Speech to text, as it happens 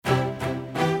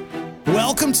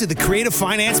Welcome to the Creative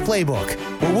Finance Playbook,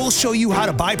 where we'll show you how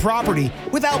to buy property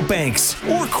without banks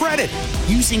or credit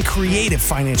using creative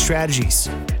finance strategies.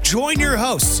 Join your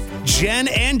hosts, Jen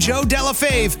and Joe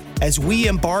Delafave, as we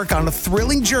embark on a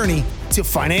thrilling journey to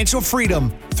financial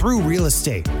freedom through real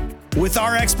estate. With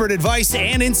our expert advice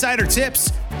and insider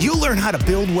tips, you'll learn how to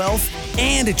build wealth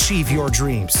and achieve your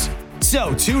dreams.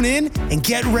 So tune in and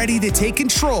get ready to take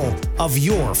control of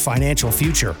your financial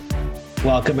future.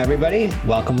 Welcome, everybody.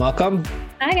 Welcome.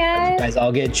 Hi, guys. You guys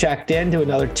all get checked in to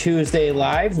another Tuesday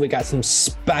Live. We got some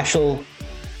special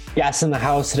guests in the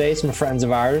house today, some friends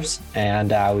of ours,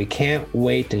 and we can't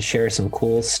wait to share some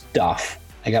cool stuff.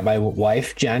 I got my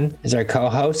wife, Jen, is our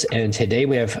co-host, and today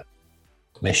we have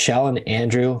Michelle and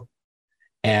Andrew,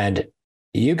 and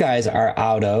you guys are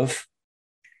out of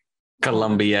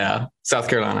Columbia, South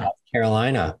Carolina.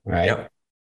 Right? Yep.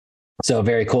 So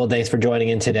very cool. Thanks for joining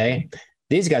in today.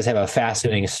 These guys have a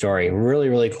fascinating story, really,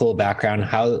 really cool background,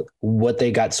 what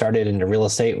they got started into real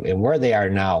estate and where they are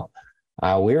now.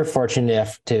 We were fortunate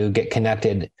enough to get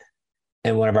connected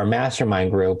in one of our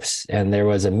mastermind groups, and there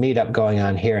was a meetup going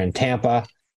on here in Tampa,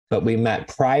 but we met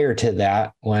prior to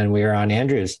that when we were on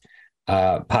Andrew's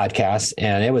podcast,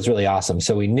 and it was really awesome.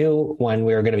 So we knew when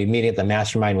we were going to be meeting at the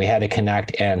mastermind, we had to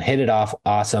connect and hit it off.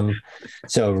 Awesome.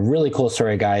 So really cool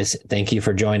story, guys. Thank you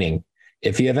for joining.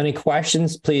 If you have any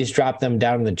questions, please drop them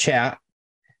down in the chat,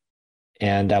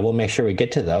 and we'll make sure we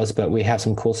get to those, but we have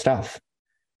some cool stuff.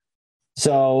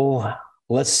 So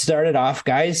let's start it off,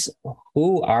 guys.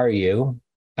 Who are you?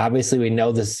 Obviously, we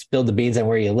know this, spill the beans on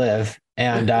where you live,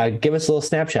 and give us a little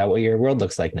snapshot what your world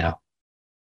looks like now.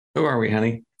 Who are we,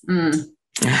 honey? Well,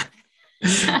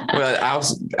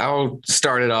 I'll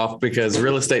start it off because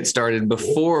real estate started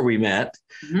before we met.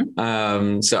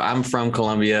 Mm-hmm. So I'm from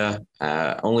Columbia,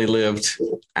 only lived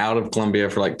out of Columbia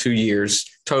for like 2 years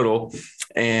total.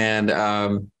 And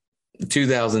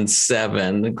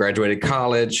 2007, graduated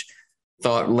college,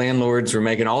 thought landlords were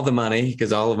making all the money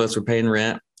because all of us were paying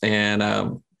rent. And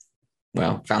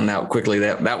found out quickly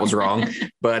that was wrong,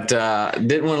 but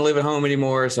didn't want to live at home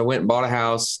anymore. So I went and bought a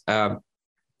house.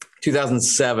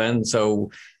 2007.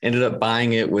 So ended up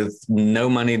buying it with no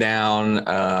money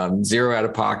down, zero out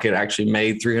of pocket, actually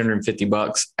made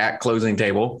 $350 at closing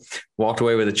table, walked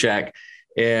away with a check.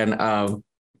 And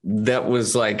that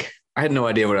was like, I had no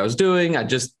idea what I was doing. I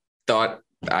just thought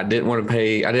I didn't want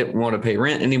to pay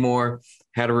rent anymore.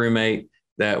 Had a roommate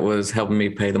that was helping me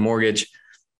pay the mortgage.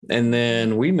 And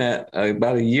then we met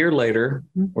about a year later,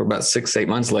 or about 6-8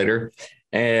 months later.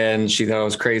 And she thought I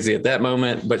was crazy at that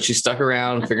moment, but she stuck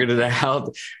around, figured it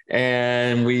out.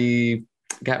 And we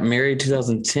got married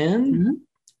 2010. Mm-hmm.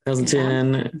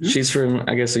 2010. Mm-hmm. She's from,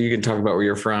 I guess, so you can talk about where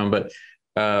you're from, but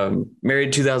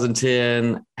married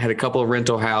 2010, had a couple of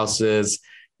rental houses.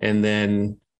 And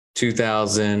then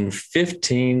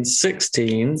 2015,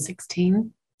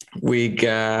 16, we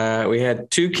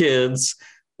had 2 kids,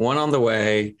 one on the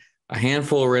way, a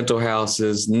handful of rental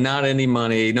houses, not any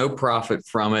money, no profit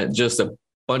from it, just a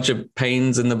bunch of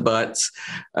pains in the butts.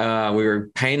 We were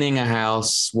painting a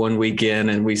house one weekend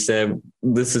and we said,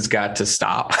 this has got to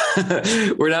stop.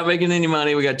 We're not making any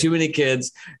money. We got too many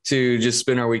kids to just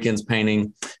spend our weekends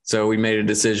painting. So we made a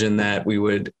decision that we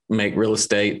would make real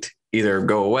estate either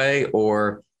go away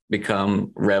or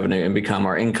become revenue and become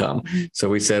our income. Mm-hmm. So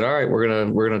we said, all right, we're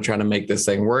going to try to make this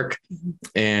thing work. Mm-hmm.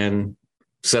 And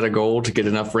set a goal to get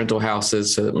enough rental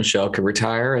houses so that Michelle could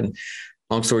retire. And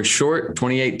long story short,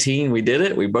 2018, we did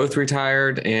it. We both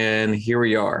retired and here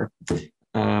we are. You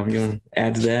want to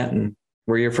add to that and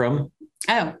where you're from?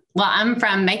 Oh, well, I'm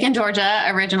from Macon, Georgia,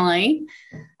 originally.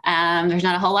 There's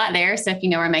not a whole lot there. So if you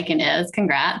know where Macon is,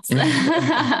 congrats.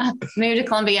 Moved to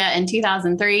Columbia in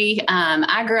 2003.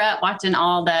 I grew up watching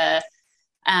all the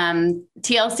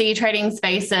TLC Trading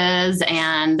Spaces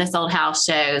and This Old House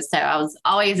shows. So I was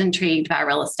always intrigued by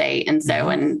real estate. And so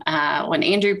when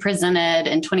Andrew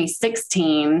presented in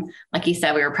 2016, like you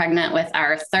said, we were pregnant with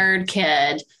our 3rd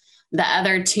kid. The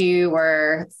other 2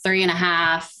 were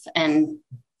 3.5 and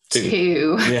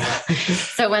 2. Yeah.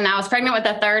 So when I was pregnant with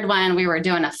the 3rd one, we were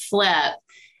doing a flip.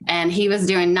 And he was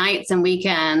doing nights and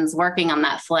weekends working on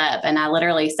that flip. And I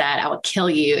literally said, I will kill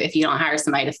you if you don't hire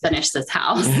somebody to finish this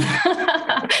house.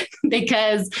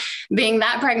 Because being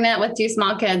that pregnant with 2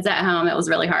 small kids at home, it was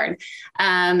really hard.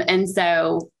 And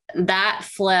so that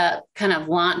flip kind of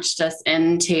launched us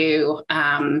into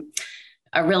a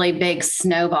really big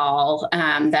snowball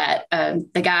that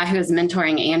the guy who was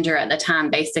mentoring Andrew at the time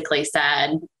basically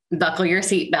said, buckle your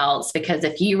seatbelts, because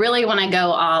if you really want to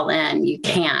go all in, you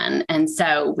can. And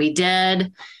so we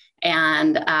did.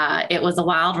 And it was a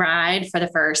wild ride for the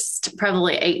first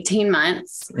probably 18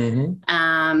 months.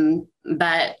 Mm-hmm.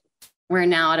 But we're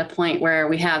now at a point where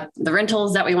we have the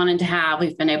rentals that we wanted to have.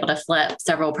 We've been able to flip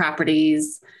several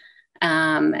properties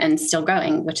and still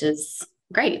growing, which is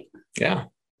great. Yeah.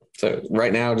 So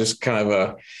right now, just kind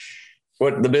of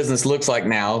what the business looks like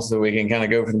now, so we can kind of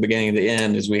go from the beginning to the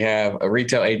end, is we have a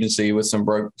retail agency with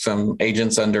some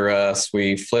agents under us.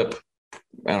 We flip,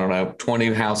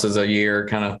 20 houses a year,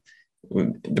 kind of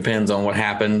depends on what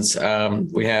happens.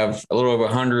 We have a little over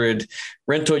 100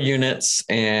 rental units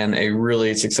and a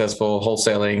really successful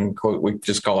wholesaling, we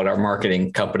just call it our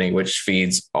marketing company, which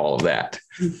feeds all of that.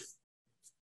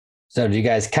 So do you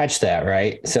guys catch that,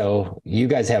 right? So you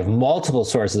guys have multiple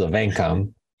sources of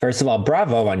income. First of all,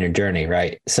 bravo on your journey,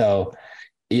 right? So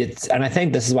and I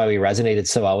think this is why we resonated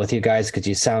so well with you guys, because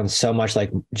you sound so much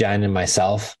like Jen and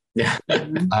myself. Yeah.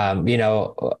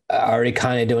 Already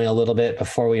kind of doing a little bit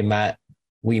before we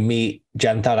meet.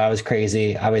 Jen thought I was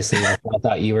crazy. Obviously, I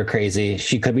thought you were crazy.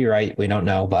 She could be right. We don't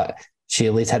know, but she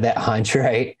at least had that hunch,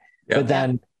 right? Yep. But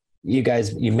then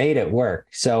you made it work.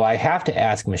 So I have to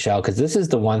ask Michelle, because this is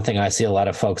the one thing I see a lot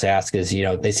of folks ask is,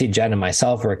 they see Jen and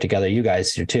myself work together. You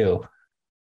guys do too.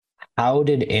 How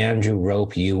did Andrew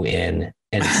rope you in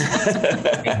and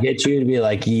get you to be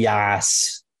like,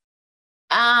 yes?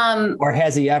 Or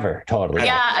has he ever? Totally.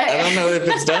 Yeah. I don't know if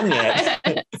it's done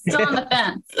yet. Still on the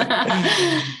fence.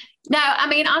 No, I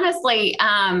mean, honestly,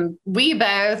 we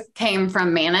both came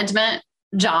from management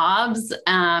jobs,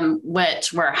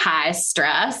 which were high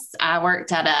stress. I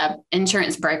worked at an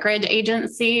insurance brokerage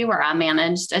agency where I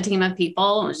managed a team of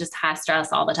people. It was just high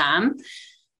stress all the time.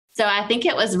 So I think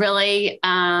it was really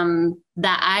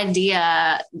the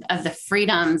idea of the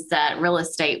freedoms that real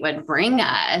estate would bring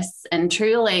us, and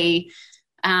truly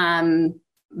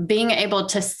being able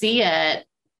to see it.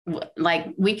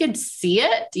 Like we could see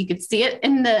it. You could see it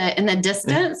in the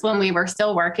distance when we were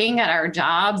still working at our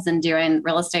jobs and doing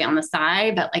real estate on the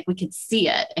side, but like we could see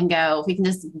it and go, if we can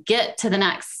just get to the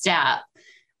next step,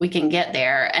 we can get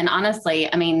there. And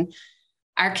honestly, I mean,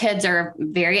 our kids are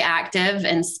very active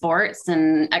in sports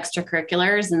and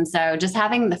extracurriculars. And so just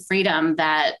having the freedom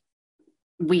that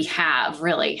we have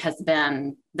really has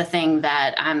been the thing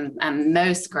that I'm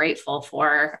most grateful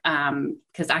for,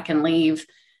 because I can leave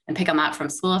and pick them up from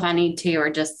school if I need to, or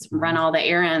just run all the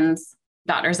errands,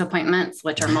 doctor's appointments,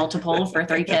 which are multiple for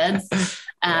 3 kids,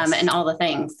 and all the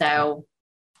things. So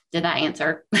did that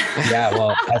answer? Yeah.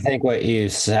 Well, I think what you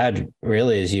said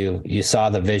really is you saw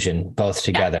the vision both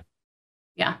together.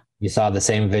 Yeah. You saw the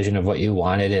same vision of what you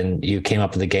wanted, and you came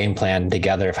up with a game plan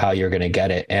together of how you're going to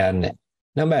get it. And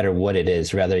no matter what it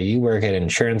is, whether you work at an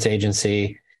insurance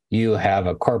agency, you have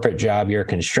a corporate job, you're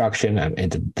construction,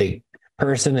 the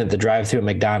person at the drive-thru at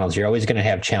McDonald's, you're always going to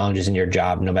have challenges in your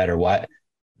job no matter what.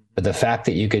 But the fact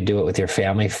that you could do it with your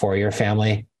family, for your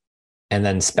family, and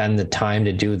then spend the time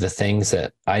to do the things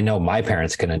that I know my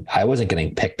parents I wasn't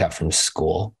getting picked up from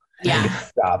school. Yeah.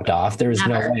 Dropped off. There was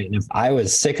no way. And if I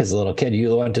was sick as a little kid,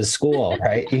 you went to school,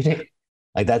 right?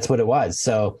 Like that's what it was.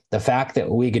 So the fact that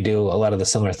we could do a lot of the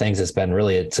similar things it's been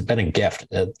a gift.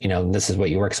 This is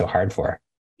what you work so hard for.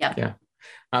 Yep. Yeah.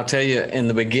 I'll tell you, in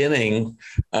the beginning,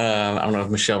 I don't know if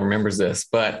Michelle remembers this,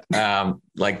 but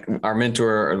like our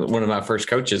mentor, or one of my first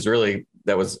coaches really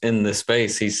that was in this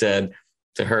space, he said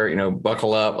to her,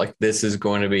 buckle up, like this is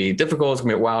going to be difficult. It's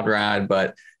going to be a wild ride,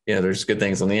 but there's good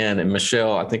things on the end. And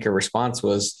Michelle, I think her response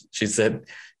was, she said,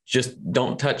 just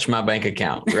don't touch my bank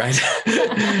account. Right.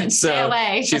 So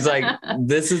she's like,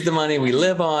 this is the money we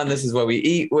live on. This is what we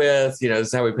eat with, this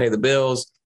is how we pay the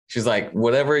bills. She's like,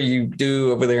 whatever you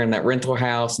do over there in that rental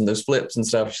house and those flips and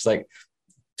stuff, she's like,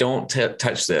 don't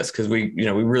touch this. Cause we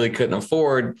really couldn't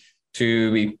afford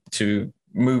to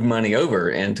move money over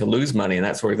and to lose money and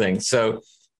that sort of thing. So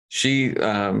she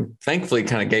thankfully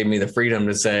kind of gave me the freedom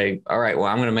to say, all right, well,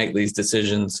 I'm going to make these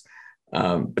decisions.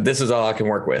 But this is all I can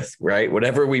work with, right?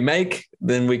 Whatever we make,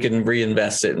 then we can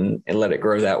reinvest it and let it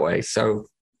grow that way. So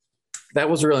that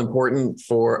was really important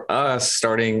for us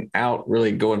starting out,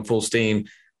 really going full steam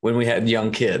when we had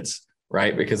young kids,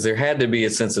 right? Because there had to be a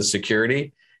sense of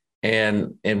security,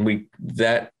 and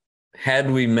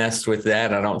had we messed with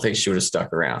that, I don't think she would have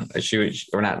stuck around.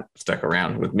 Or not stuck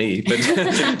around with me, but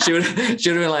she would have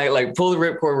been like, pull the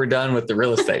ripcord. We're done with the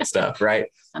real estate stuff, right?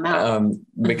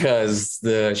 Because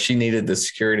she needed the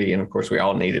security, and of course we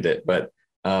all needed it, but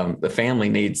the family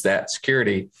needs that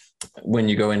security when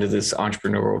you go into this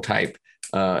entrepreneurial type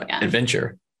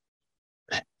adventure.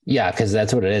 Yeah, because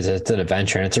that's what it is. It's an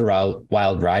adventure, and it's a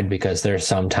wild ride, because there's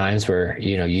some times where,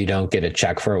 you don't get a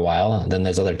check for a while. And then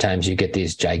there's other times you get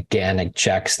these gigantic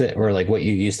checks that were like what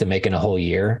you used to make in a whole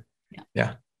year.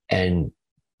 Yeah. And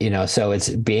so it's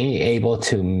being able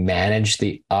to manage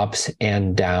the ups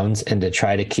and downs and to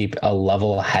try to keep a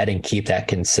level head and keep that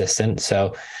consistent.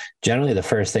 So generally the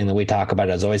first thing that we talk about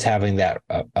is always having that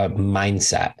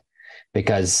mindset,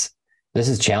 because this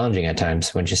is challenging at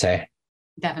times, wouldn't you say?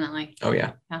 Definitely. Oh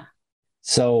yeah. Yeah.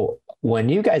 So when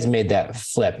you guys made that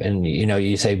flip and,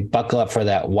 you say, buckle up for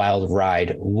that wild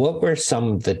ride, what were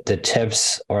some of the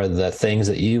tips or the things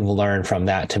that you've learned from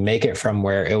that to make it from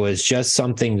where it was just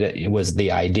something that it was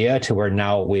the idea to where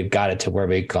now we've got it to where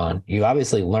we've gone? You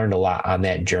obviously learned a lot on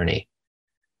that journey.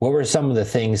 What were some of the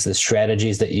things, the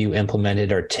strategies that you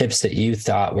implemented or tips that you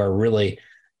thought were really,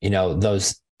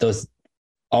 those,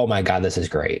 oh my God, this is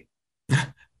great.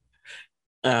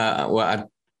 I'm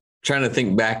trying to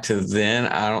think back to then.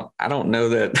 I don't know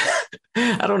that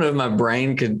I don't know if my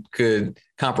brain could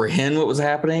comprehend what was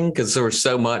happening because there was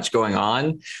so much going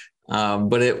on.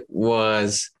 But it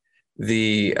was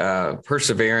the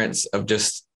perseverance of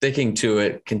just sticking to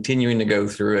it, continuing to go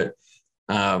through it.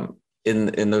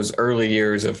 In those early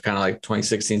years of kind of like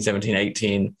 2016, 17,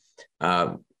 18,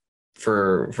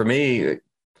 for me,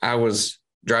 I was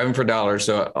driving for dollars.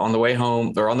 So on the way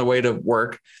home or on the way to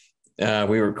work,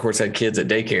 we of course had kids at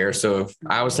daycare. So if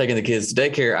I was taking the kids to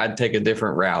daycare, I'd take a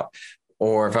different route.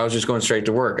 Or if I was just going straight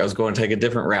to work, I was going to take a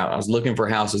different route. I was looking for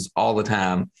houses all the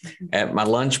time. At my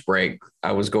lunch break,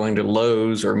 I was going to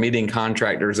Lowe's or meeting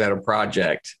contractors at a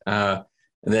project.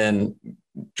 Then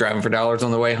driving for dollars on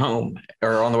the way home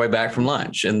or on the way back from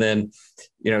lunch. And then,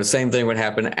 same thing would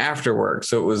happen after work.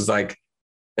 So it was like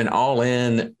an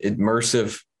all-in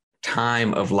immersive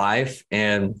time of life.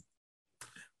 And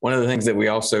one of the things that we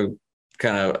also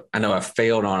I know I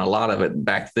failed on a lot of it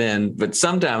back then, but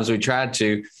sometimes we tried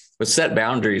to set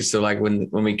boundaries. So like when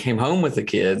we came home with the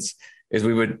kids is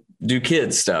we would do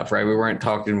kids stuff, right? We weren't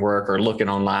talking work or looking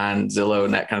online, Zillow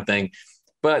and that kind of thing.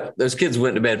 But those kids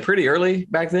went to bed pretty early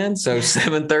back then. So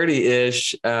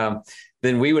 7:30-ish,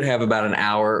 then we would have about an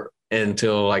hour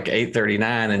until like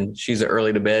 8:39. And she's an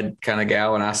early to bed kind of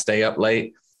gal and I stay up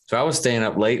late. So I was staying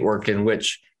up late working,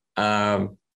 which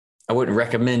I wouldn't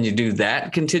recommend you do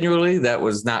that continually. That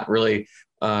was not really,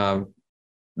 that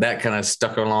kind of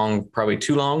stuck along probably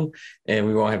too long, and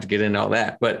we won't have to get into all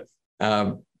that. But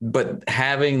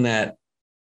having that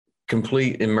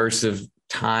complete immersive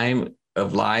time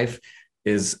of life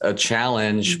is a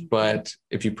challenge, but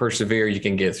if you persevere, you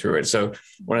can get through it. So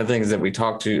one of the things that we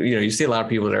talk to, you see a lot of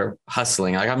people that are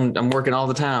hustling, like I'm working all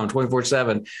the time,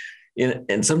 24/7.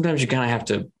 And sometimes you kind of have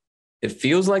to, it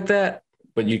feels like that,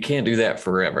 but you can't do that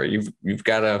forever. You've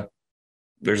got to,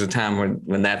 there's a time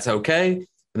when that's okay.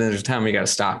 And then there's a time when you got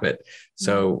to stop it.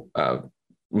 So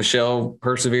Michelle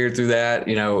persevered through that.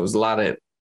 It was I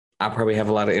probably have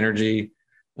a lot of energy.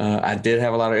 I did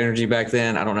have a lot of energy back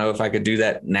then. I don't know if I could do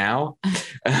that now,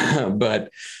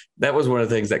 but that was one of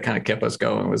the things that kind of kept us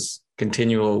going was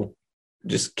continual,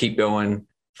 just keep going,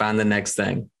 find the next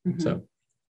thing. Mm-hmm. So.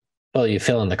 Well, you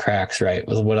fill in the cracks, right?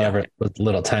 With with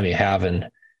little time you have. And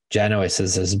Jen always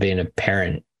says, as being a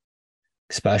parent,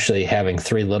 especially having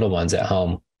 3 little ones at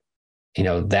home,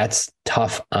 that's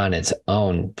tough on its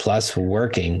own, plus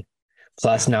working,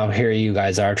 plus now here you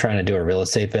guys are trying to do a real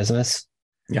estate business.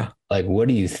 Yeah. Like, what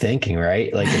are you thinking?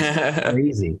 Right. Like it's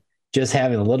crazy just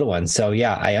having the little ones. So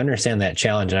yeah, I understand that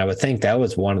challenge. And I would think that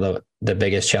was one of the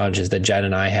biggest challenges that Jen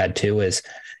and I had too, is,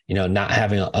 not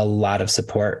having a lot of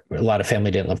support. A lot of family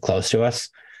didn't live close to us.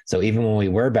 So even when we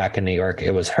were back in New York,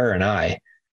 it was her and I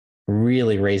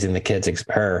really raising the kids,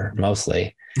 her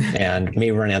mostly, and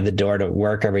me running out the door to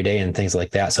work every day and things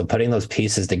like that. So putting those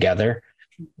pieces together,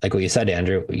 like what you said,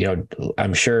 Andrew,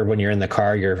 I'm sure when you're in the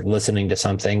car, you're listening to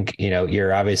something,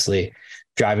 you're obviously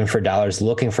driving for dollars,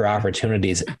 looking for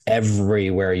opportunities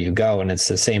everywhere you go. And it's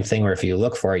the same thing where if you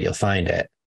look for it, you'll find it.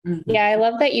 Yeah, I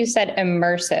love that you said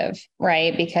immersive,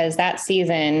 right? Because that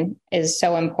season is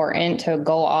so important to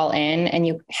go all in, and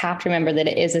you have to remember that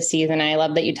it is a season. I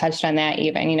love that you touched on that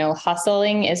even,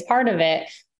 hustling is part of it,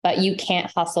 but you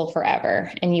can't hustle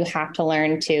forever, and you have to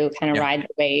learn to kind of ride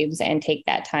the waves and take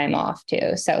that time off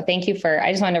too. So thank you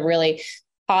I just want to really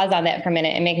pause on that for a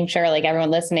minute and making sure like everyone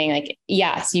listening, like,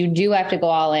 yes, you do have to go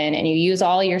all in and you use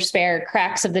all your spare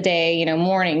cracks of the day,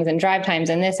 mornings and drive times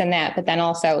and this and that, but then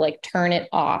also like turn it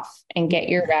off and get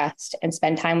your rest and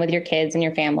spend time with your kids and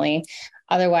your family.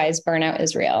 Otherwise burnout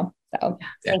is real. So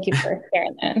thank you for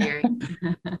sharing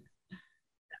that.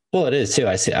 Well, it is too.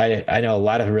 I know a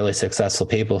lot of really successful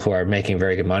people who are making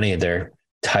very good money. They're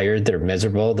tired, they're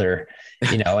miserable, they're,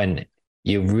 and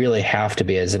you really have to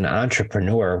be, as an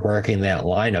entrepreneur, working that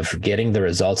line of getting the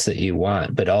results that you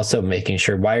want, but also making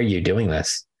sure, why are you doing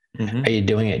this? Mm-hmm. Are you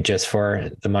doing it just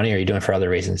for the money? Or are you doing it for other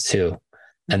reasons too?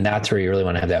 And that's where you really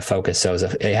want to have that focus. So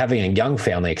having a young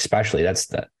family, especially,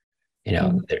 that's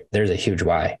there's a huge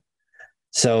why.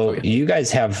 So you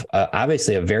guys have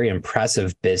obviously a very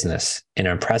impressive business, an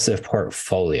impressive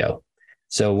portfolio.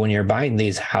 So when you're buying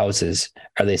these houses,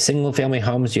 are they single family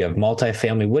homes? Do you have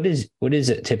multifamily? What is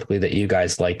it typically that you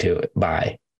guys like to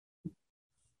buy?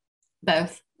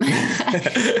 Both. We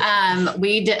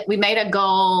made a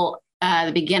goal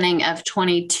the beginning of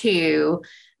 22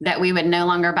 that we would no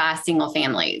longer buy single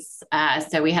families.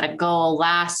 So we had a goal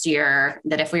last year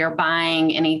that if we were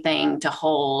buying anything to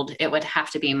hold, it would have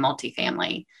to be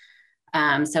multifamily.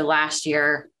 So last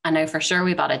year, I know for sure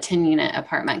we bought a 10-unit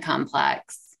apartment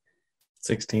complex.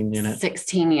 16 unit.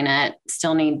 16 unit,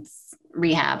 still needs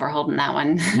rehab. We're holding that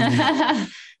one.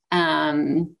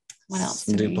 What else?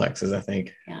 Some duplexes, I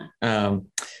think. Yeah.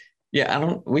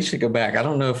 We should go back. I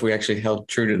don't know if we actually held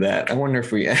true to that. I wonder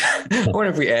if we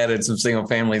added some single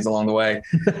families along the way.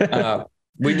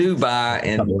 We do buy,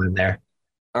 and in there.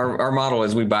 Our model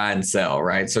is we buy and sell,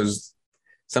 right? So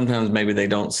sometimes maybe they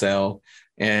don't sell,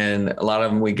 and a lot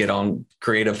of them we get on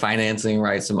creative financing,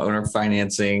 right? Some owner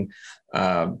financing.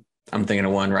 I'm thinking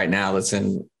of one right now that's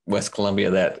in West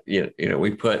Columbia that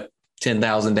we put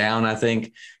 $10,000 down, I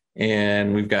think,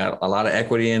 and we've got a lot of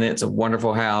equity in it. It's a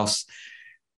wonderful house.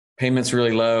 Payment's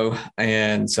really low.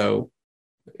 And so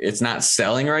it's not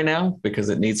selling right now because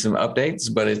it needs some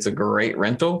updates, but it's a great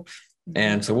rental.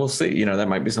 And so we'll see, that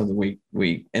might be something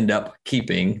we end up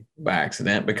keeping by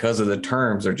accident because of the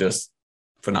terms are just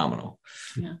phenomenal.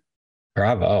 Yeah.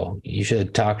 Bravo. You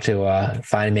should talk to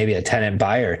find maybe a tenant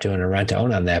buyer doing a rent to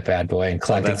own on that bad boy and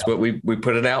collect. That's what we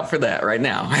put it out for that right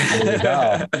now. There you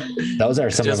go. Those are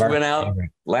some just of our went out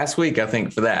last week, I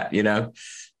think, for that,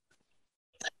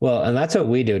 Well, and that's what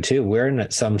we do too. We're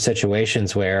in some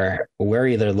situations where we're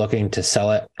either looking to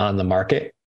sell it on the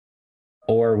market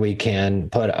or we can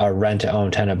put a rent to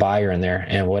own tenant buyer in there,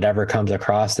 and whatever comes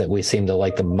across that we seem to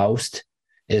like the most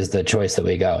is the choice that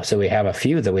we go. So we have a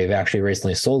few that we've actually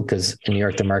recently sold because in New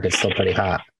York, the market's still pretty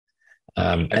hot.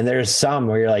 And there's some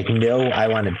where you're like, no, I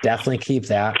want to definitely keep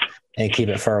that and keep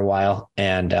it for a while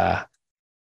and,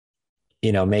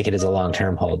 make it as a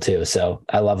long-term hold too. So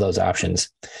I love those options.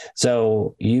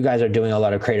 So you guys are doing a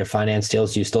lot of creative finance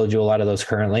deals. Do you still do a lot of those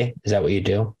currently? Is that what you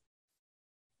do?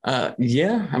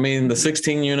 Yeah. I mean, the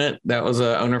 16 unit, that was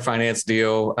a owner finance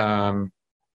deal.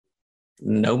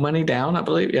 No money down, I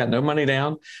believe. Yeah. No money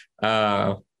down.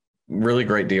 Really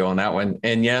great deal on that one.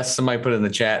 And yes, somebody put in the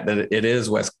chat that it is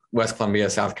West Columbia,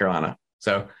 South Carolina.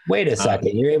 So wait a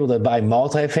second. You're able to buy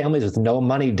multifamilies with no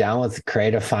money down with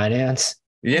creative finance?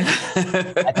 Yeah.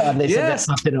 I thought they said that's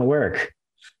not going to work.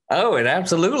 Oh, it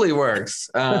absolutely works.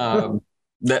 That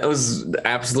was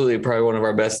absolutely probably one of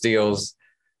our best deals.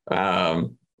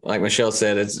 Like Michelle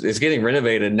said, it's getting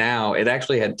renovated now. It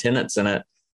actually had tenants in it.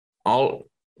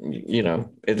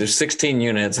 There's 16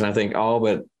 units, and I think all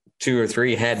but 2 or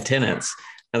 3 had tenants.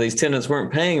 Now these tenants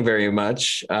weren't paying very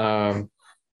much, $300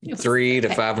 to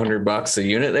 $500 a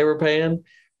unit they were paying,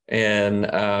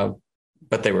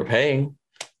 but they were paying.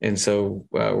 And so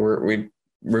we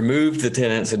removed the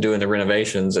tenants and doing the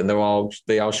renovations, and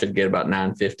they all should get about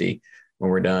 $950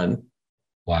 when we're done.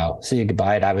 Wow. So you could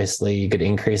buy it. Obviously you could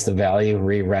increase the value,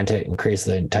 re-rent it, increase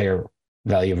the entire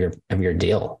value of your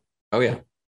deal. Oh yeah.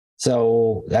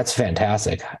 So that's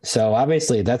fantastic. So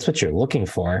obviously that's what you're looking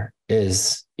for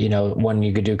is, when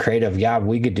you could do creative,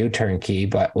 we could do turnkey,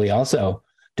 but we also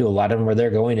do a lot of them where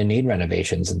they're going to need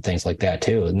renovations and things like that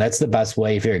too. And that's the best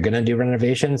way if you're going to do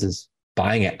renovations is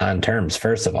buying it on terms,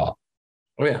 first of all.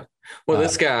 Oh yeah. Well,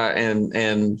 this guy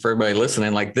and for everybody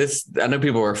listening, like this, I know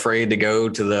people are afraid to go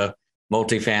to the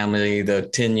multifamily, the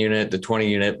 10 unit, the 20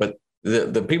 unit, but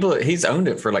the people that he's owned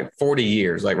it for like 40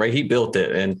 years, right? He built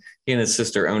it and he and his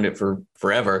sister owned it for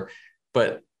forever.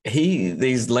 But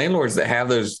these landlords that have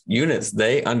those units,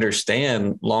 they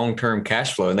understand long-term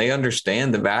cash flow and they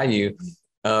understand the value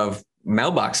of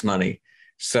mailbox money.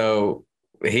 So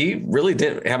he really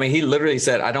did. I mean, he literally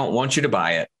said, I don't want you to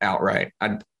buy it outright.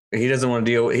 He didn't want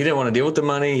to deal with the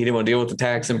money. He didn't want to deal with the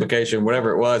tax implication,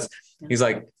 whatever it was. He's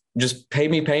like, just pay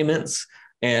me payments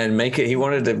and make it. He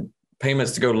wanted the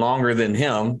payments to go longer than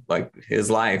him, like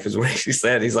his life is what he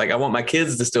said. He's like, I want my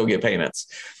kids to still get payments.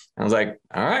 I was like,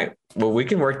 all right, well, we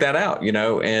can work that out,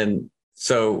 And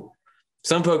so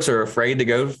some folks are afraid to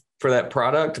go for that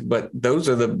product, but those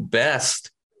are the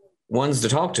best ones to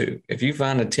talk to. If you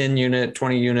find a 10 unit,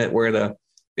 20 unit where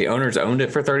the owners owned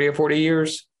it for 30 or 40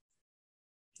 years,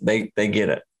 they get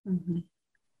it. Mm-hmm.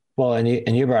 Well,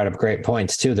 and you brought up great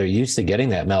points too. They're used to getting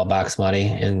that mailbox money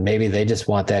and maybe they just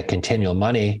want that continual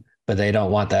money, but they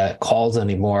don't want that calls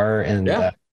anymore and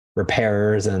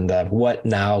repairers and the what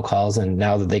now calls. And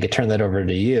now that they could turn that over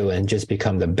to you and just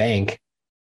become the bank,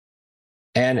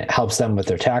 and it helps them with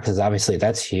their taxes, obviously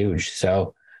that's huge.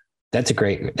 So that's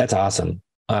awesome.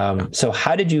 So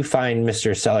how did you find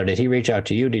Mr. Seller? Did he reach out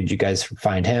to you? Did you guys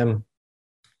find him?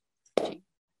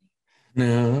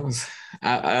 No, that was,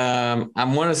 I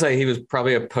want to say he was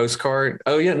probably a postcard.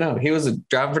 Oh yeah, no, he was a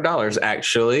Driving for Dollars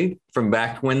actually from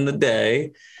back when the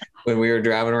day when we were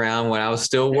driving around when I was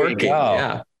still working.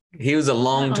 Yeah. He was a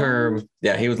long-term.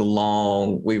 Yeah. He was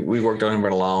we worked on him for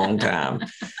a long time.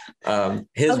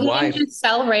 His wife didn't just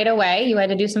sell right away. You had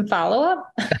to do some follow-up.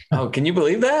 Oh, can you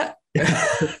believe that?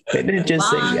 They didn't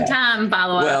just long time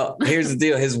follow-up. Well, here's the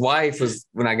deal. His wife was,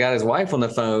 when I got his wife on the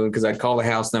phone, because I called the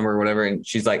house number or whatever, and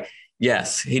she's like,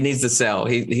 yes, he needs to sell.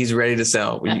 He's ready to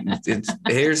sell.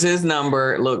 Here's his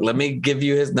number. Look, let me give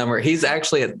you his number. He's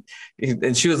actually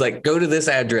and she was like, go to this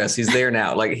address. He's there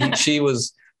now. Like she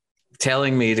was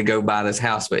telling me to go buy this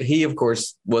house, but he of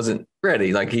course wasn't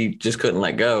ready. Like he just couldn't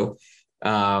let go.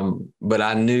 But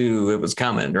I knew it was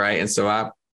coming. Right. And so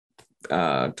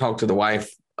I talked to the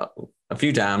wife a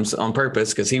few times on purpose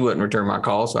because he wouldn't return my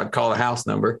call. So I'd call the house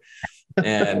number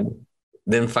and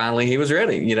then finally he was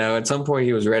ready. At some point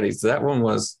he was ready. So that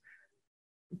was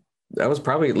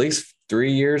probably at least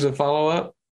 3 years of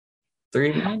follow-up.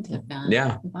 3.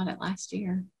 Yeah. I bought it last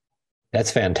year.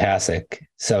 That's fantastic.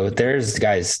 So these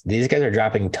guys are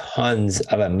dropping tons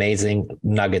of amazing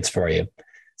nuggets for you.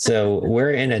 So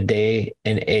we're in a day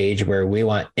and age where we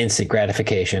want instant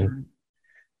gratification.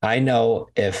 I know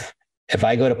if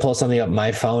I go to pull something up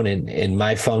my phone and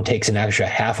my phone takes an extra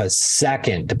half a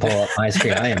second to pull up my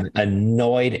screen, I am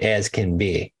annoyed as can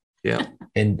be. Yeah.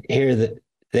 And here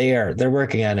they're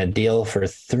working on a deal for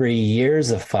 3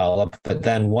 years of follow-up, but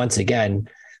then once again,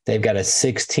 they've got a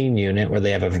 16 unit where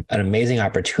they have an amazing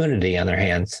opportunity on their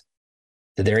hands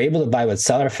that they're able to buy with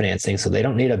seller financing. So they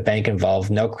don't need a bank involved.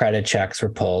 No credit checks were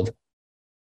pulled,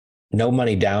 no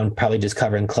money down, probably just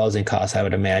covering closing costs, I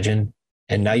would imagine.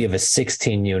 And now you have a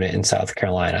 16 unit in South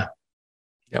Carolina.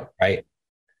 Yep. Right.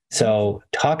 So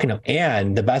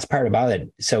and the best part about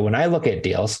it. So when I look at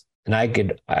deals and I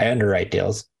underwrite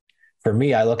deals, for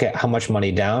me, I look at how much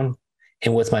money down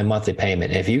and what's my monthly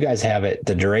payment. If you guys have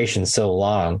the duration so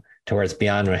long to where it's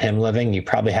beyond him living, you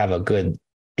probably have a good,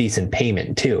 decent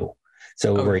payment too.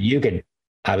 So where you could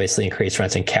obviously increase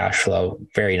rents and cash flow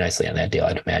very nicely on that deal,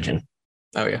 I'd imagine.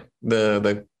 Oh yeah.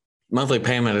 The monthly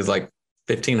payment is like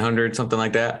 $1,500, something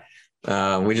like that.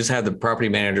 We just had the property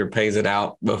manager pays it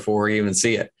out before we even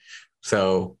see it.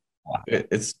 So wow.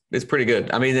 It's pretty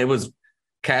good. I mean, it was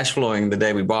cash flowing the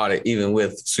day we bought it, even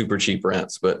with super cheap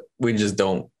rents, but we just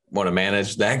don't want to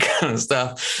manage that kind of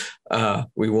stuff.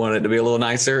 We want it to be a little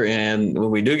nicer. And when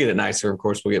we do get it nicer, of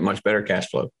course, we'll get much better cash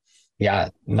flow. Yeah.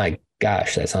 My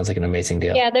gosh, that sounds like an amazing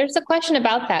deal. Yeah. There's a question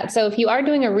about that. So if you are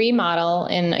doing a remodel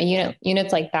in a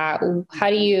units like that, how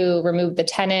do you remove the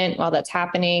tenant while that's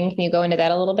happening? Can you go into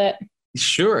that a little bit?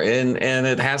 Sure. And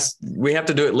we have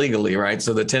to do it legally, right?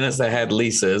 So the tenants that had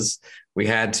leases, we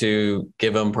had to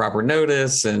give them proper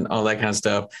notice and all that kind of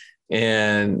stuff.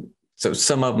 And so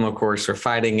some of them, of course, are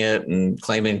fighting it and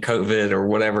claiming COVID or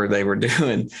whatever they were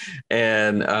doing.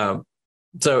 And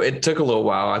so it took a little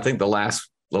while. I think the last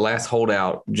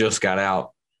holdout just got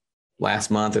out last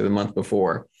month or the month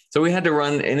before. So we had to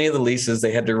run any of the leases.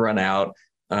 They had to run out.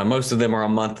 Most of them are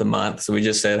on month to month. So we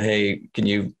just said, hey, can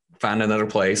you find another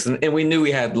place? And we knew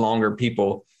we had longer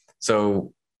people.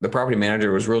 So the property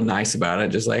manager was real nice about it.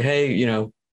 Just like, hey,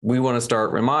 we want to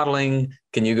start remodeling.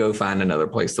 Can you go find another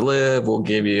place to live? We'll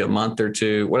give you a month or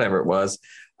two, whatever it was.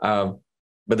 But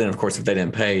then, of course, if they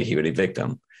didn't pay, he would evict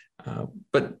them.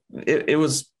 But it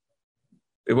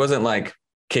wasn't like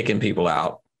kicking people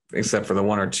out, except for the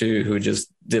one or two who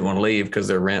just didn't want to leave because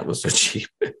their rent was so cheap.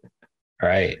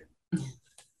 Right.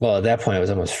 Well, at that point, it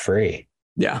was almost free.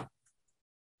 Yeah.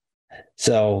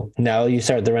 So now you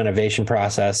start the renovation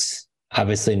process.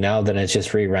 Obviously, now that it's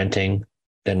just re-renting,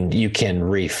 then you can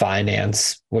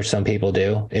refinance, which some people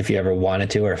do if you ever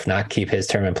wanted to, or if not, keep his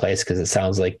term in place because it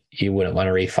sounds like you wouldn't want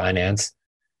to refinance.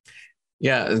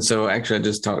 Yeah. And so actually, I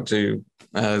just talked to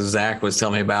Zach was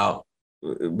telling me about,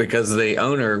 because the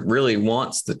owner really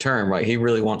wants the term, right? He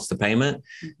really wants the payment.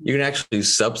 You can actually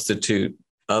substitute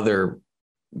other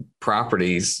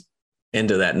properties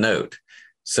into that note.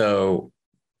 So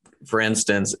for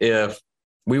instance, if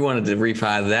we wanted to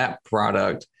refi that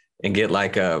product and get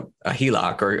like a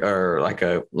HELOC or like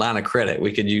a line of credit,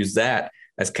 we could use that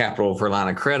as capital for line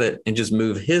of credit and just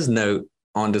move his note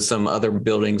onto some other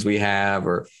buildings we have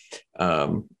or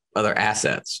other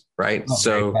assets, right? Oh,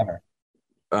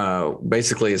 so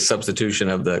basically a substitution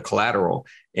of the collateral.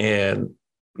 And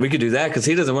we could do that because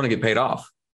he doesn't want to get paid off.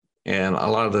 And a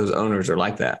lot of those owners are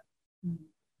like that.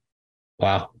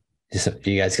 Wow.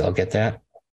 Do you guys all get that?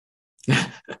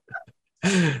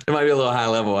 It might be a little high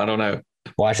level. I don't know.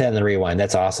 Watch that in the rewind.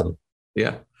 That's awesome.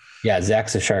 Yeah. Yeah.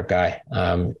 Zach's a sharp guy.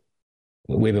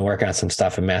 We've been working on some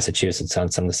stuff in Massachusetts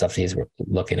on some of the stuff he's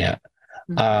looking at.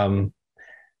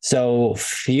 So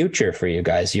future for you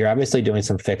guys, you're obviously doing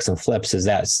some fix and flips. Has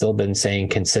that still been staying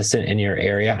consistent in your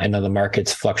area? I know the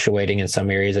market's fluctuating in some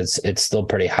areas. It's still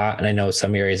pretty hot. And I know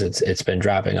some areas it's been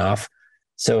dropping off.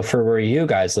 So for where you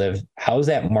guys live, how's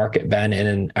that market been?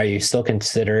 And are you still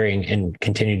considering and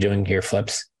continue doing your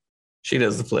flips? She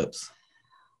does the flips.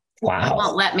 Wow.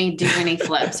 Won't let me do any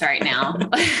flips right now.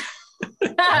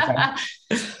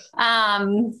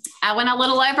 I went a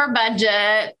little over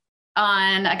budget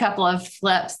on a couple of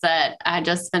flips that I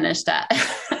just finished up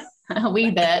a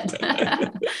wee bit.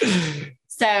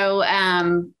 So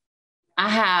I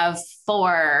have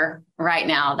 4 right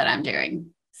now that I'm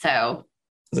doing. So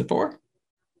is it 4?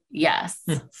 Yes.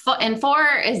 And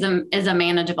 4 is a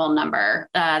manageable number.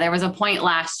 There was a point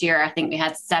last year, I think we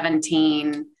had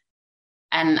 17,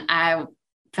 and I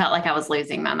felt like I was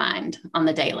losing my mind on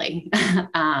the daily.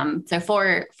 So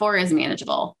 4 is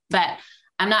manageable, but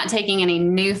I'm not taking any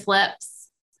new flips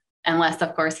unless,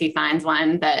 of course, he finds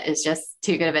one that is just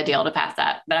too good of a deal to pass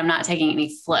up. But I'm not taking any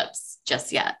flips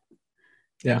just yet.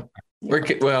 Yeah. We're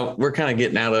kind of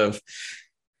getting out of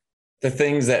the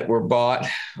things that were bought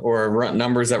or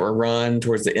numbers that were run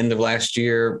towards the end of last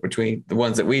year between the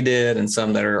ones that we did and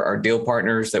some that are our deal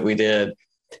partners that we did.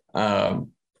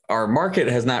 Our market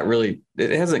has not really,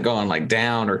 it hasn't gone like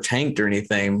down or tanked or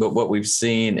anything, but what we've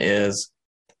seen is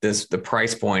the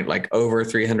price point, like over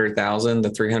 300,000,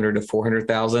 the 300 to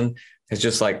 400,000 is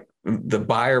just like the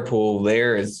buyer pool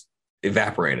there is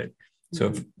evaporated.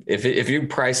 So if you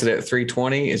price it at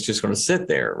 320, it's just going to sit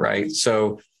there. Right.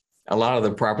 So a lot of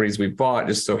the properties we bought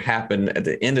just so happened at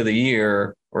the end of the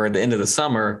year or at the end of the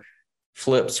summer,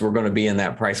 flips were going to be in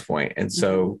that price point. And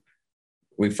so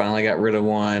we finally got rid of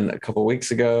one a couple of weeks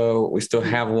ago. We still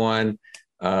have one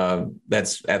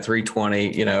that's at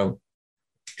 320,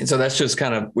 and so that's just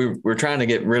kind of, we're trying to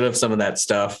get rid of some of that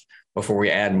stuff before we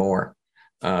add more.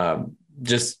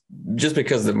 Just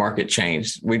because the market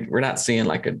changed, we're not seeing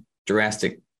like a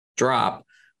drastic drop,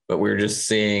 but we're just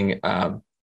seeing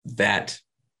that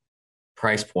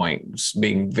price point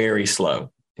being very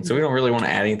slow. And so we don't really want to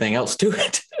add anything else to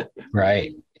it.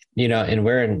 Right. And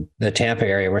we're in the Tampa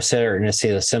area. We're starting to see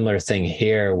a similar thing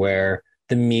here where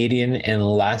the median and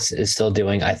less is still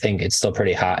doing, I think it's still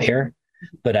pretty hot here.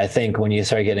 But I think when you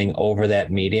start getting over that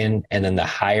median and then the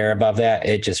higher above that,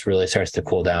 it just really starts to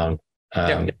cool down.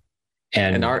 And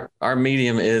our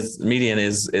median is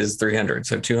 300.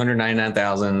 So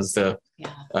 299,000 is the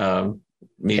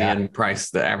median price,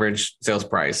 the average sales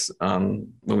price.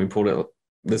 When we pulled it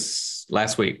this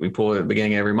last week, we pulled it at the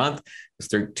beginning of every month. It's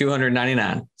through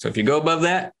 299. So if you go above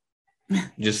that,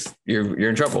 you're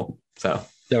in trouble. So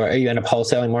are you end up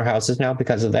wholesaling more houses now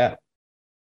because of that?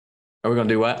 Are we going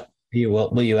to do what?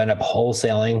 Will you end up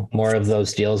wholesaling more of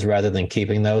those deals rather than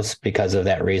keeping those because of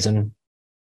that reason?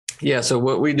 Yeah. So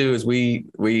what we do is we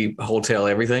wholesale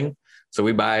everything. So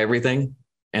we buy everything,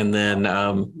 and then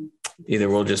either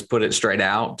we'll just put it straight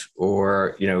out,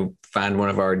 or find one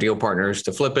of our deal partners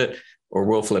to flip it, or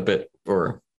we'll flip it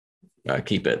or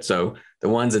keep it. So the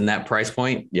ones in that price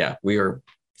point, we are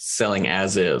selling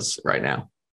as is right now.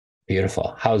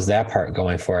 Beautiful. How's that part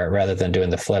going for it rather than doing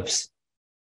the flips?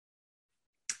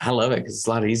 I love it because it's a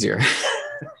lot easier.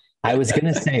 I was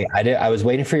going to say, I was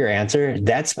waiting for your answer.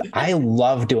 I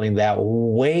love doing that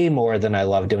way more than I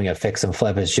love doing a fix and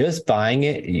flip. It's just buying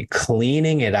it,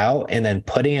 cleaning it out, and then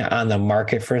putting it on the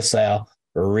market for sale,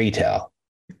 retail.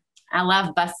 I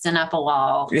love busting up a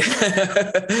wall.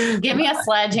 Give me a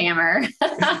sledgehammer.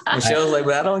 Michelle's like,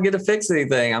 but I don't get to fix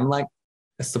anything. I'm like,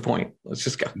 that's the point. Let's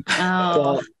just go.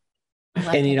 Oh.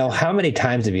 And how many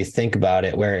times if you think about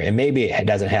it, where and maybe it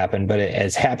doesn't happen, but it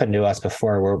has happened to us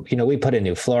before where, we put in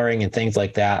new flooring and things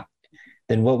like that.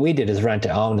 Then what we did is rent to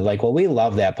own. Like, well, we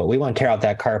love that, but we want to tear out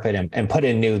that carpet and put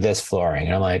in this flooring.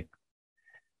 And I'm like,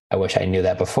 I wish I knew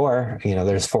that before.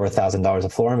 There's $4,000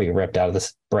 of flooring we ripped out of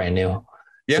this brand new.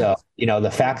 Yeah. So, the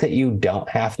fact that you don't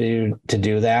have to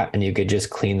do that, and you could just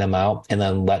clean them out and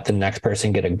then let the next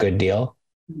person get a good deal.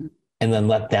 And then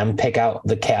let them pick out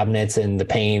the cabinets and the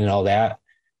paint and all that.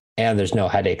 And there's no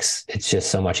headaches. It's just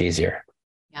so much easier.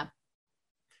 Yeah.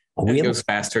 It goes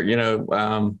faster.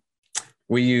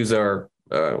 We use our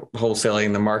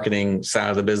wholesaling, the marketing side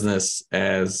of the business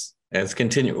as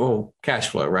continual cash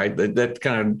flow, right? That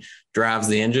kind of drives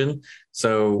the engine.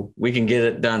 So we can get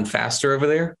it done faster over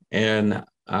there. And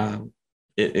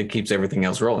it keeps everything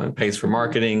else rolling. It pays for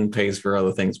marketing, pays for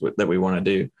other things that we want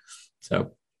to do.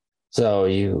 So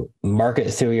you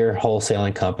market through your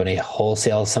wholesaling company,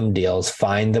 wholesale some deals,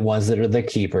 find the ones that are the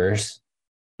keepers,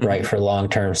 right, for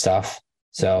long-term stuff.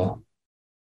 So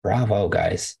bravo,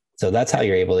 guys. So that's how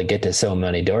you're able to get to so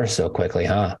many doors so quickly,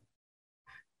 huh?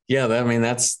 Yeah,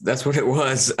 that's what it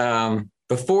was.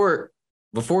 Before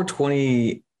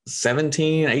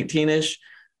 2017, 18-ish,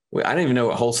 I didn't even know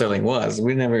what wholesaling was.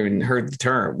 We never even heard the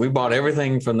term. We bought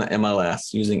everything from the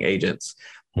MLS using agents.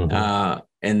 And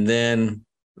then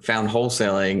found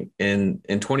wholesaling in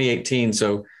 2018.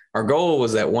 So our goal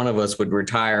was that one of us would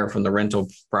retire from the rental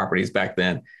properties back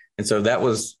then. And so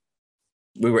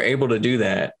we were able to do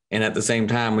that. And at the same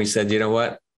time, we said, you know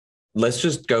what, let's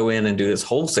just go in and do this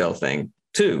wholesale thing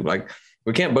too. Like,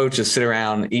 we can't both just sit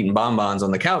around eating bonbons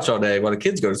on the couch all day while the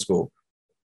kids go to school.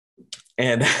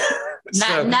 And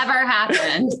that never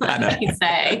happened. I know. You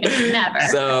say never.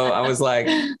 So I was like,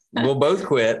 we'll both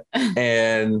quit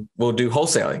and we'll do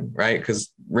wholesaling, right?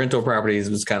 Because rental properties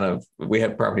was we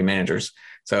had property managers.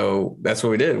 So that's what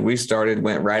we did. We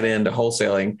went right into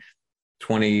wholesaling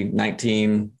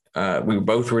 2019. We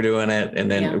both were doing it. And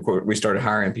then of course we started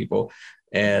hiring people.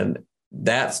 And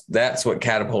that's what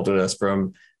catapulted us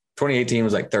from 2018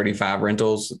 was like 35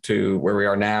 rentals to where we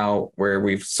are now, where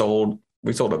we sold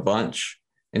a bunch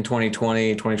in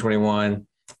 2020, 2021.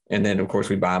 And then of course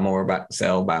we buy more,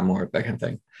 sell, buy more, that kind of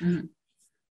thing. Mm-hmm.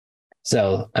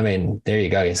 So, there you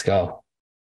go. Let's go.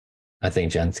 I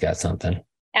think Jen's got something.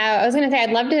 I was going to say,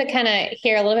 I'd love to kind of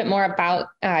hear a little bit more about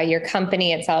your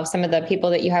company itself, some of the people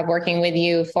that you have working with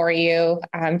you, for you,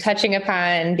 touching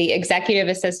upon the executive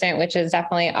assistant, which is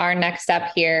definitely our next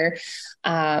step here.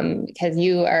 Because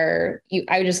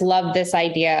I just love this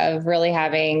idea of really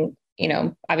having,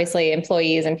 obviously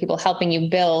employees and people helping you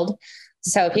build.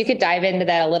 So if you could dive into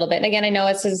that a little bit. And again, I know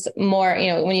this is more,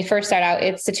 when you first start out,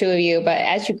 it's the two of you, but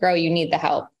as you grow, you need the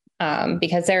help.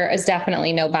 Because there is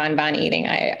definitely no bonbon eating.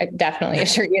 I definitely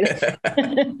assure you.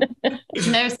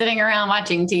 No sitting around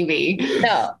watching TV.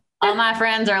 No. All my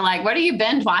friends are like, what are you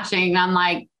binge watching? And I'm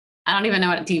like, I don't even know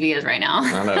what TV is right now.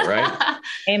 I know, right?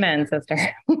 Amen,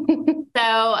 sister.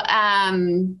 So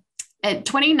in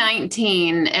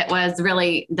 2019, it was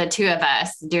really the two of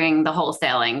us doing the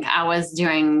wholesaling. I was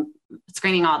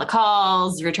screening all the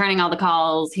calls, returning all the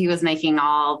calls. He was making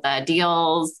all the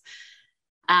deals.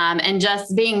 And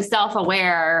just being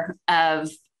self-aware of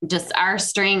just our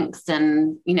strengths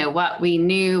and, what we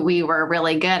knew we were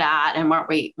really good at and what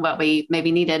we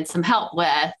maybe needed some help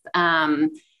with.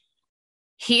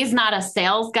 He's not a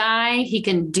sales guy. He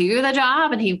can do the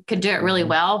job and he could do it really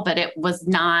well, but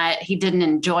he didn't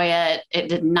enjoy it. It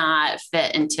did not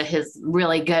fit into his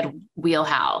really good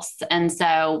wheelhouse. And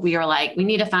so we were like, we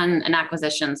need to find an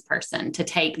acquisitions person to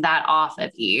take that off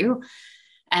of you.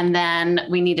 And then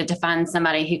we needed to find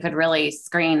somebody who could really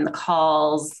screen the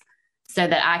calls so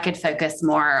that I could focus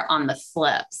more on the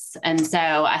flips. And so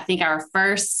I think our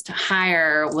first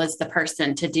hire was the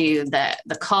person to do the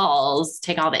calls,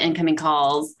 take all the incoming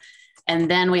calls.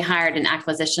 And then we hired an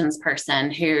acquisitions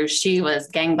person she was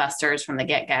gangbusters from the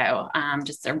get-go.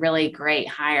 Just a really great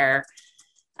hire.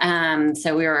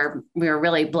 So we were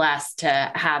really blessed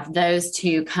to have those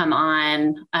two come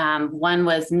on. One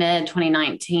was mid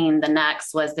 2019. The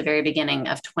next was the very beginning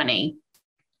of 20,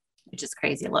 which is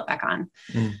crazy to look back on.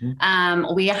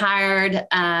 Mm-hmm. We hired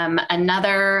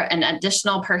an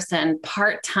additional person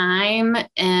part-time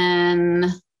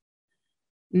in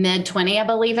mid 20, I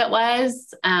believe it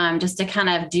was, just to kind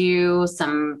of do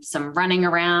some running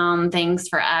around things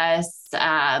for us,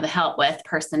 to help with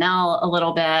personnel a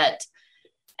little bit.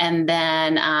 And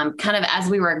then kind of as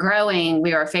we were growing,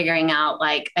 we were figuring out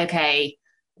like, okay,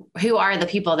 who are the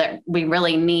people that we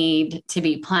really need to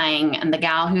be playing? And the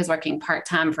gal who was working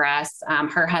part-time for us,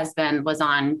 her husband was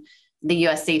on the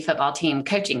USC football team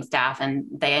coaching staff, and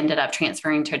they ended up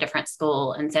transferring to a different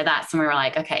school. And so that's when we were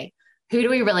like, okay, who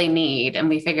do we really need? And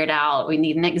we figured out we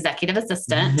need an executive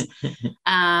assistant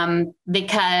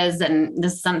because, and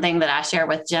this is something that I share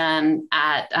with Jen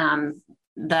at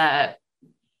the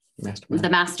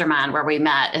mastermind where we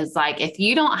met, is like, if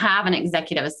you don't have an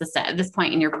executive assistant at this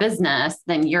point in your business,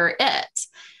 then you're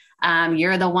it.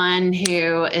 You're the one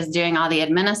who is doing all the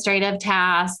administrative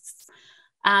tasks.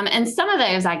 And some of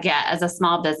those I get as a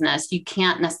small business, you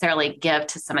can't necessarily give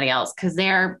to somebody else because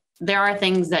there are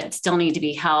things that still need to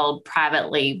be held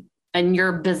privately in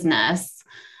your business.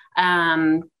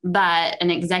 But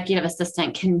an executive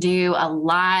assistant can do a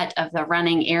lot of the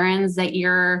running errands that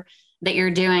you're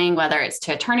doing, whether it's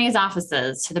to attorneys'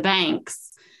 offices, to the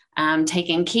banks,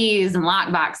 taking keys and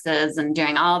lock boxes and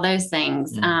doing all those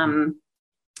things. Mm-hmm.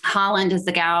 Holland is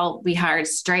the gal we hired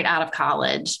straight out of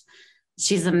college.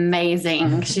 She's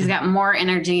amazing. She's got more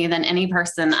energy than any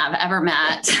person I've ever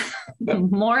met,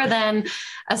 more than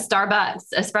a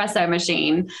Starbucks espresso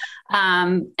machine.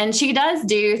 And she does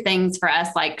do things for us.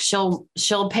 Like she'll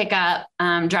pick up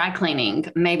dry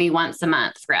cleaning maybe once a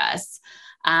month for us.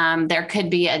 There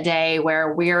could be a day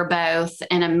where we're both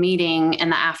in a meeting in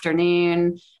the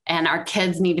afternoon and our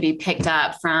kids need to be picked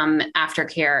up from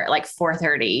aftercare at like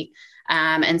 4:30.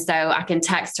 And so I can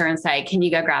text her and say, can you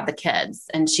go grab the kids?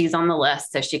 And she's on the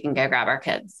list so she can go grab our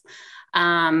kids. But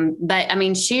I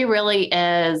mean, she really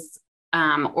is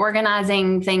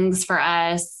organizing things for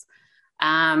us.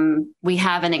 We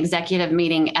have an executive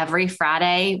meeting every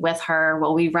Friday with her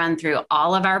where we run through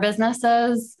all of our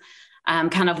businesses,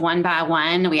 kind of one by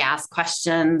one. We ask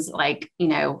questions like,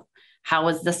 how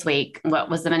was this week? What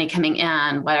was the money coming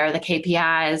in? What are the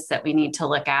KPIs that we need to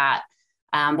look at?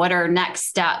 What are next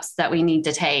steps that we need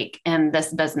to take in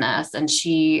this business? And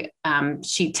she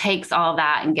takes all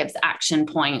that and gives action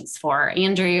points for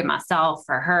Andrew, myself,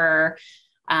 for her.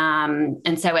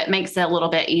 And so it makes it a little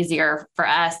bit easier for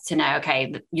us to know,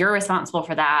 okay, you're responsible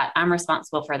for that. I'm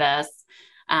responsible for this.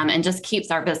 And just keeps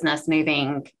our business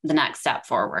moving the next step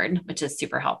forward, which is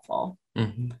super helpful.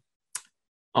 Mm-hmm.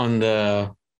 In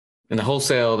the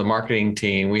wholesale, the marketing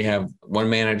team, we have one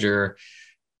manager,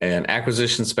 an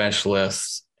acquisition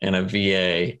specialist, and a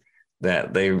VA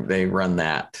that they run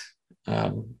that.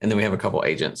 And then we have a couple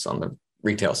agents on the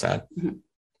retail side. Mm-hmm.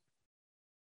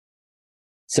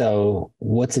 So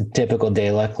what's a typical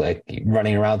day look like?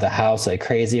 Running around the house like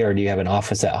crazy, or do you have an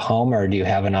office at home, or do you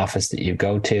have an office that you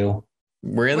go to?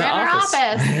 We're in our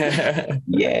office.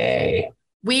 Yay.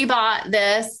 We bought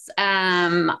this.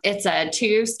 It's a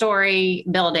 2-story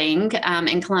building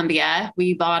in Columbia.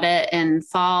 We bought it in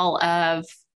fall of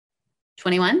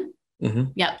 21. Mm-hmm.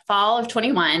 Yep. Fall of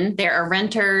 21. There are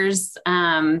renters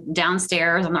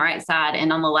downstairs on the right side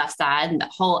and on the left side. And the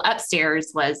whole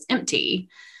upstairs was empty.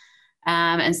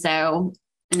 And so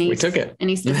we took it.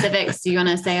 Any specifics do you want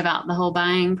to say about the whole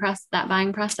buying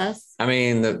process? I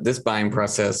mean, this buying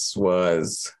process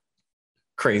was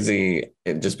crazy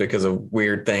just because of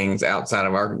weird things outside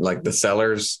of the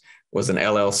sellers was an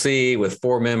LLC with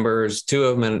 4 members. 2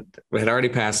 of them had already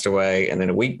passed away. And then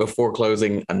a week before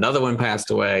closing, another one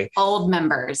passed away. Old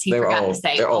members. He forgot to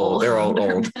say old. They're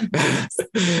old.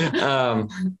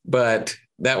 But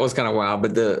that was kind of wild.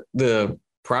 But the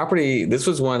property, this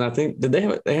was one, I think, they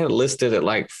had it listed at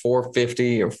like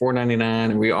 $450 or $499,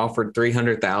 and we offered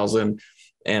 $300,000.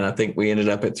 And I think we ended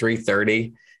up at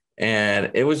 $330.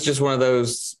 And it was just one of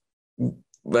those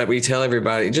that we tell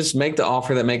everybody, just make the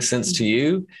offer that makes sense to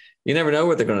you. You never know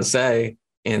what they're going to say.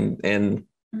 And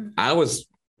I was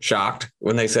shocked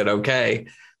when they said, okay,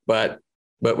 but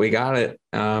we got it.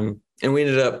 And we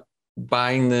ended up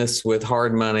buying this with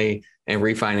hard money and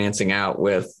refinancing out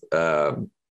with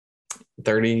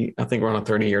 30, I think we're on a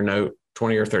 30-year note,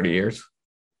 20 or 30 years.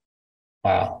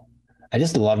 Wow. I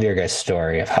just love your guys'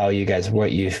 story of how you guys, how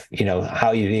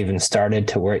you've even started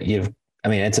to where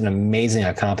it's an amazing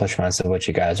accomplishments of what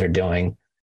you guys are doing.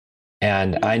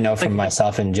 And I know from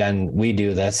myself and Jen, we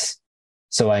do this.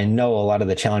 So I know a lot of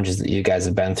the challenges that you guys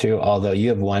have been through, although you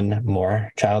have one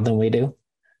more child than we do.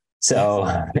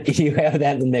 So you have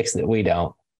that in the mix that we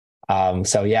don't.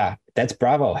 So yeah, that's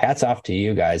bravo. Hats off to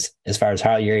you guys as far as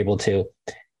how you're able to,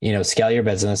 scale your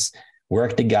business,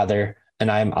 work together. And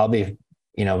I'll be,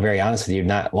 very honest with you,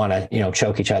 not want to,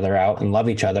 choke each other out and love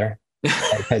each other,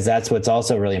 because that's what's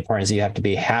also really important is you have to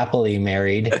be happily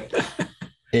married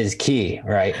is key.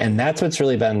 Right. And that's what's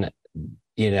really been,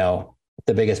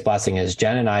 the biggest blessing is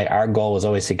Jen and I, our goal was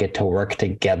always to get to work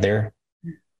together.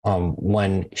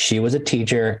 When she was a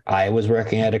teacher, I was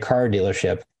working at a car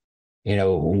dealership,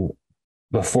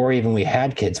 before even we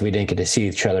had kids, we didn't get to see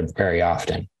each other very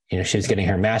often. She was getting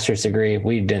her master's degree.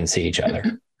 We didn't see each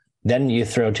other. Then you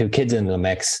throw 2 kids into the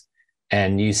mix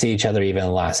and you see each other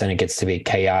even less, and it gets to be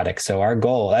chaotic. So our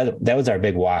goal, that was our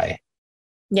big why.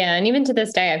 Yeah. And even to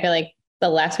this day, I feel like the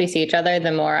less we see each other,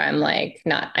 the more I'm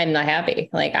not happy.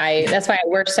 That's why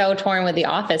we're so torn with the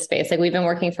office space. Like we've been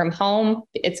working from home.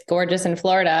 It's gorgeous in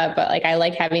Florida, but I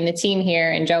like having the team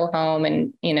here and Joe home.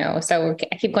 And, so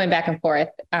I keep going back and forth.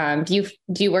 Do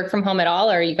you work from home at all,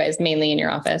 or are you guys mainly in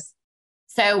your office?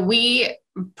 So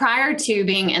prior to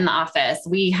being in the office,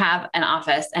 we have an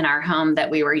office in our home that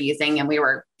we were using, and we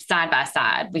were side by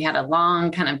side. We had a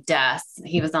long kind of desk.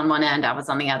 He was on one end, I was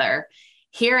on the other.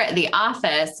 Here at the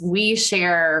office, we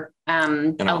share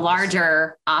a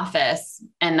larger office,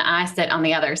 and I sit on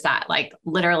the other side, like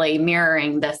literally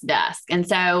mirroring this desk. And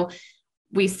so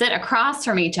we sit across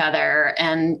from each other,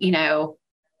 and,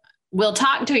 we'll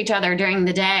talk to each other during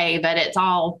the day, but it's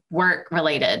all work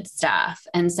related stuff.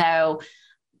 And so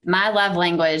my love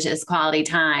language is quality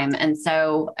time. And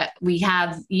so we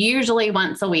have usually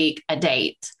once a week a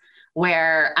date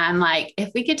where I'm like,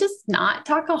 if we could just not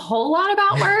talk a whole lot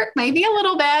about work, maybe a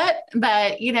little bit,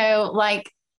 but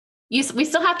like we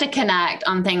still have to connect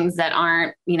on things that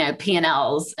aren't,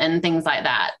 P&Ls and things like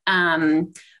that.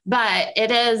 But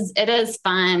it is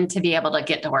fun to be able to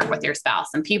get to work with your spouse.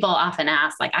 And people often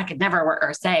ask, like, I could never work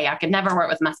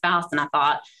with my spouse. And I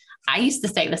thought, I used to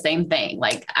say the same thing.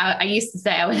 Like I used to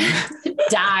say I would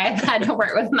die if I had to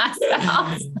work with my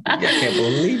spouse. I can't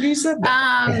believe you said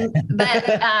that.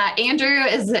 But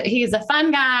Andrew he's a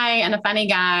fun guy and a funny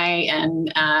guy.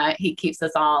 And he keeps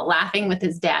us all laughing with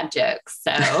his dad jokes.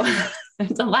 So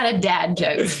there's a lot of dad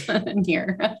jokes in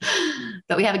here,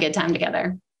 but we have a good time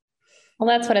together. Well,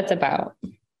 that's what it's about.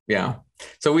 Yeah.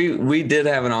 So we did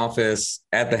have an office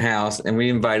at the house, and we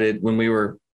invited when we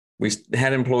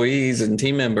had employees and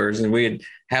team members, and we'd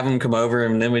have them come over,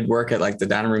 and then we'd work at like the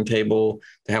dining room table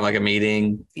to have like a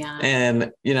meeting. Yeah.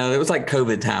 And, it was like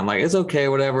COVID time. Like, it's okay,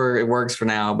 whatever, it works for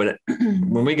now. But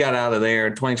when we got out of there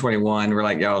in 2021, we're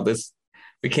like, yo,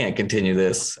 we can't continue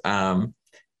this. I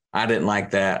didn't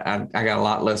like that. I got a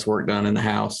lot less work done in the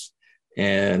house.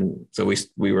 And so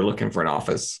we were looking for an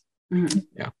office. Mm-hmm.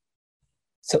 Yeah.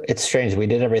 So it's strange. We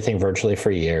did everything virtually for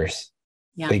years.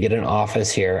 Yeah. We get an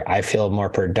office here. I feel more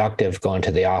productive going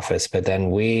to the office, but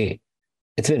then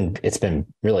it's been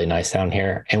really nice down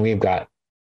here, and we've got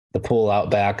the pool out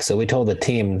back. So we told the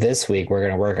team this week we're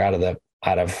going to work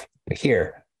out of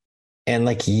here. And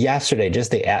like yesterday,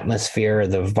 just the atmosphere,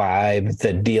 the vibe,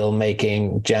 the deal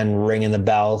making, Jen ringing the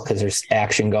bell because there's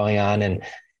action going on, and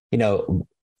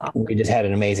we just had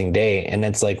an amazing day. And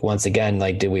it's like, once again,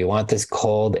 like, do we want this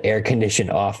cold air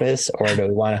conditioned office, or do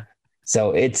we want to?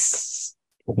 So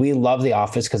we love the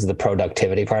office because of the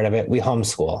productivity part of it. We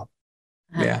homeschool.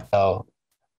 Yeah. So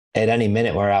at any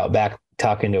minute we're out back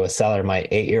talking to a seller, my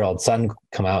 8-year-old son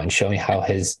come out and show me how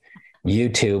his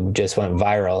YouTube just went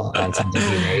viral on something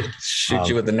he made. Shoot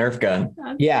you with the Nerf gun.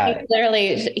 Yeah.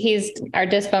 He's our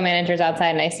dispo manager's outside,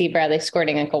 and I see Bradley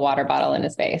squirting like a water bottle in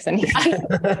his face. And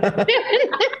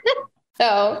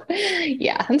so,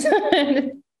 yeah.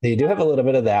 You do have a little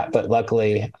bit of that, but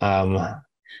luckily,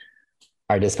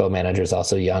 our dispo manager is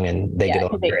also young, and they get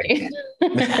along great.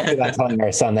 I'm telling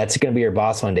our son, that's going to be your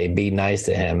boss one day. Be nice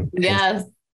to him. Yes.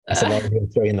 I said, well, we're going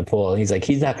to throw you in the pool. And he's like,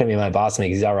 he's not going to be my boss,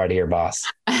 because he's already your boss.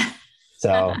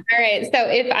 So, all right. So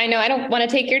if I know I don't want to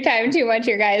take your time too much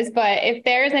here, guys, but if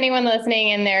there's anyone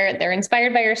listening and they're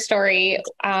inspired by your story,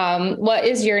 what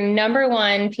is your number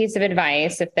one piece of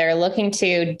advice if they're looking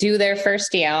to do their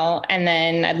first deal? And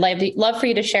then I'd love for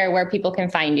you to share where people can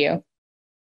find you.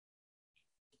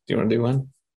 Do you want to do one?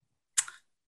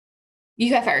 You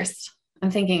go first.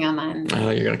 I'm thinking on mine.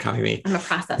 Oh, you're going to copy me. I'm a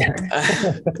processor.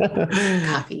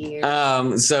 Copy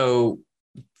you. So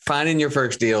finding your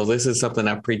first deal, this is something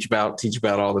I teach about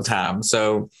all the time.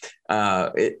 So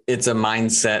it's a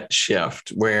mindset shift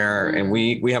where, and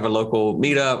we have a local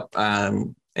meetup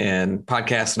and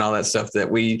podcast and all that stuff that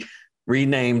we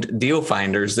renamed Deal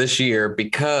Finders this year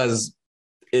because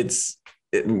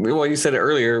well, you said it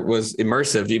earlier, was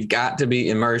immersive. You've got to be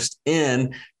immersed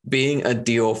in being a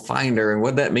deal finder. And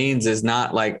what that means is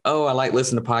not like, oh, I like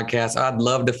listening to podcasts. I'd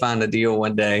love to find a deal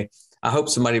one day. I hope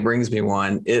somebody brings me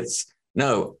one. It's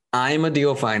no, I'm a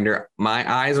deal finder. My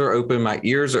eyes are open. My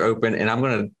ears are open. And I'm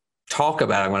going to talk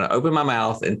about it. I'm going to open my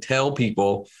mouth and tell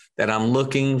people that I'm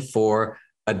looking for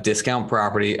a discount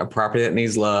property, a property that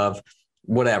needs love,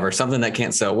 whatever, something that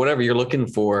can't sell, whatever you're looking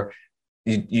for.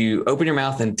 You open your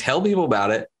mouth and tell people about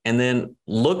it, and then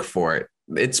look for it.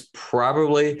 It's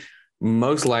probably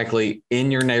most likely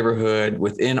in your neighborhood,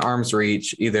 within arm's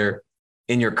reach, either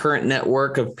in your current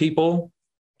network of people,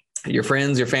 your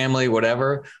friends, your family,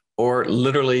 whatever, or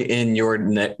literally in your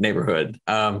neighborhood.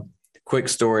 Quick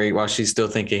story while she's still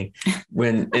thinking.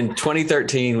 When in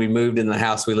 2013, we moved in the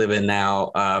house we live in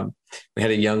now, we had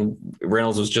a young,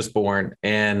 Reynolds was just born,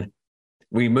 and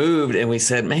we moved and we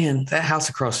said, man, that house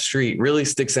across the street really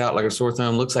sticks out like a sore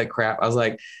thumb, looks like crap. I was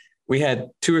like, we had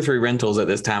 2 or 3 rentals at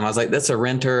this time. I was like, that's a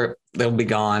renter. They'll be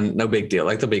gone. No big deal.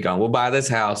 Like, they'll be gone. We'll buy this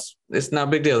house. It's not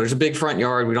a big deal. There's a big front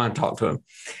yard. We don't have to talk to them.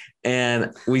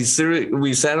 And we used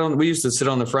to sit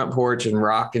on the front porch and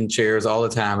rock in chairs all the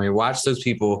time. We watched those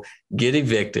people get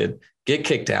evicted, get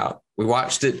kicked out. We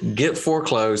watched it get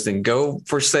foreclosed and go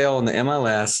for sale in the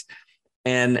MLS.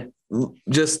 And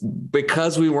just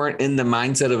because we weren't in the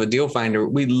mindset of a deal finder,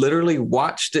 we literally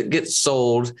watched it get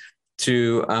sold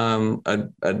to a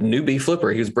newbie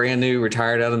flipper. He was brand new,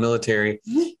 retired out of the military,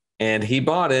 and he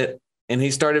bought it. and he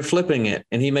started flipping it,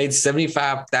 and he made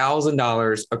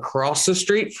 $75,000 across the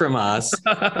street from us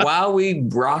while we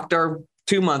rocked our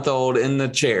 2-month-old in the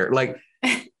chair. Like,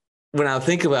 when I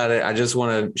think about it, I just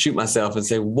want to shoot myself and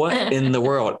say, what in the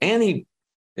world? And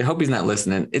I hope he's not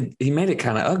listening. He made it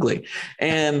kind of ugly.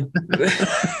 And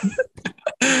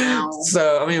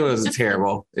so, I mean, it was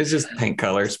terrible. It's just paint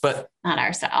colors, but not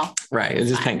our style. Right. It's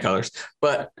just paint colors.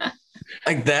 But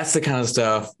like, that's the kind of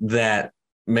stuff that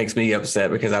makes me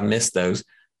upset because I miss those.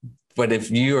 But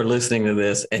if you are listening to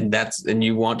this and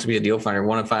you want to be a deal finder,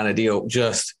 want to find a deal,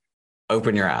 just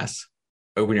open your eyes.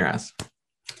 Open your eyes.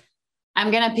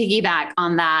 I'm going to piggyback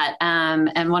on that.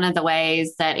 And one of the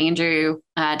ways that Andrew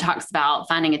talks about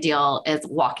finding a deal is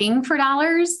walking for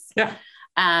dollars. Yeah.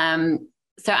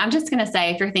 So I'm just going to say,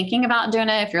 if you're thinking about doing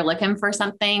it, if you're looking for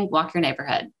something, walk your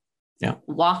neighborhood. Yeah.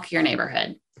 Walk your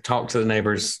neighborhood. Talk to the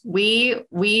neighbors. We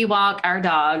walk our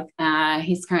dog.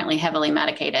 He's currently heavily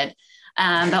medicated.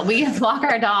 But we walk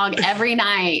our dog every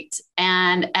night.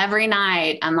 And every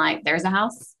night I'm like, there's a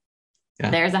house.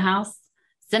 Yeah. There's a house.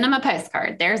 Send them a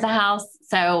postcard. There's a house.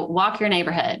 So walk your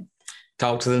neighborhood.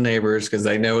 Talk to the neighbors because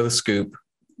they know the scoop.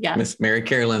 Yeah. Miss Mary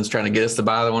Carolyn's trying to get us to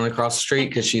buy the one across the street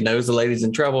because she knows the lady's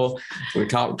in trouble. We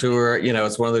talk to her. You know,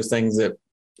 it's one of those things that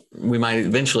we might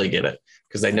eventually get it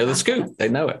because they know the scoop. They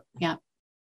know it. Yeah.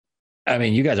 I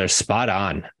mean, you guys are spot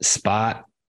on,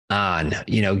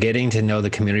 you know, getting to know the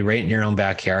community right in your own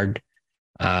backyard.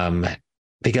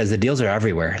 Because the deals are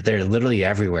everywhere. They're literally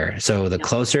everywhere. So the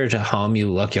closer to home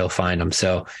you look, you'll find them.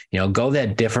 So, you know, go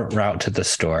that different route to the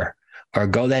store or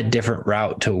go that different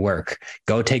route to work.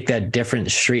 Go take that different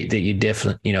street that you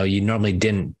normally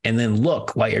didn't. And then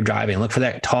look while you're driving, look for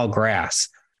that tall grass,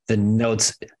 the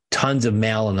notes, tons of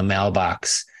mail in the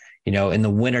mailbox. You know, in the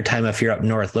wintertime, if you're up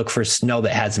north, look for snow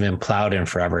that hasn't been plowed in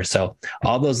forever. So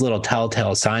all those little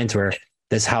telltale signs where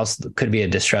this house could be a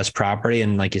distressed property.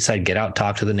 And like you said, get out,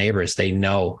 talk to the neighbors. They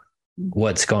know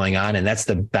what's going on. And that's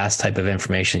the best type of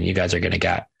information you guys are going to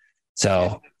get.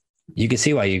 So you can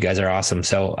see why you guys are awesome.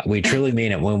 So we truly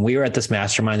mean it. When we were at this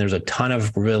mastermind, there's a ton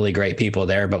of really great people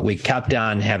there, but we kept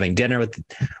on having dinner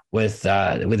with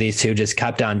these two, just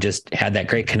had that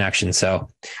great connection. So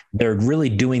they're really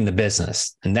doing the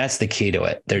business, and that's the key to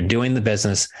it. They're doing the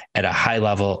business at a high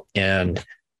level, and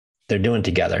they're doing it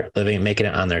together, living and making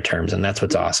it on their terms. And that's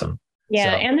what's awesome.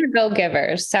 Yeah. And they're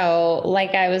go-givers. So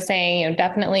like I was saying,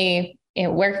 definitely,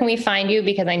 where can we find you?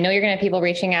 Because I know you're going to have people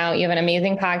reaching out. You have an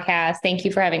amazing podcast. Thank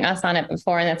you for having us on it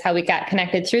before. And that's how we got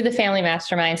connected through the Family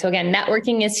Mastermind. So again,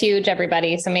 networking is huge,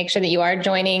 everybody. So make sure that you are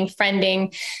joining,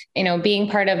 friending, being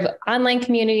part of online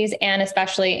communities and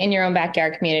especially in your own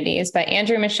backyard communities. But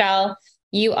Andrew, Michelle,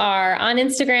 you are on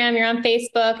Instagram, you're on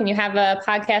Facebook, and you have a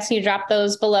podcast. Can you drop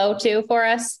those below too for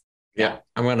us? Yeah,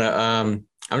 I'm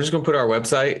just going to put our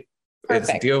website.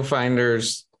 Perfect. It's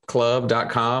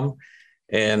dealfindersclub.com.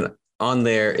 And on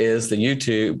there is the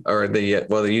YouTube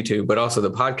YouTube, but also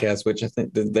the podcast, which I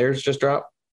think did theirs just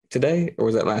drop today, or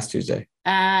was that last Tuesday?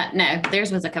 No, theirs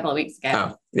was a couple of weeks ago.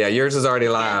 Oh, yeah. Yours is already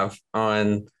live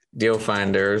on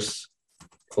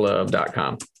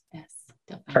dealfindersclub.com. Yes.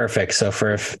 Perfect. So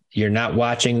if you're not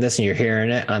watching this and you're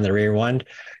hearing it on the rear one,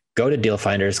 go to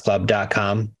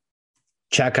dealfindersclub.com.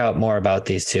 Check out more about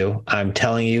these two. I'm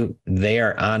telling you, they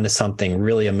are on to something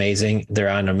really amazing. They're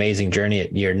on an amazing journey.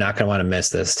 You're not going to want to miss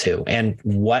this too. And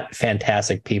what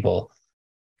fantastic people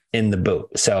in the booth.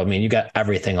 So, I mean, you got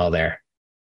everything all there.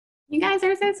 You guys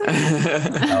are so sweet.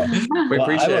 We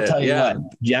appreciate it. I will tell you what,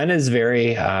 Jen is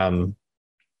very,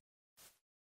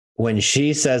 when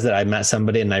she says that I met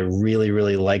somebody and I really,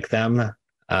 really like them,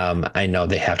 I know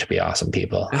they have to be awesome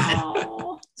people.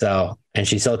 So, and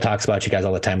she still talks about you guys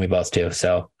all the time. We both do.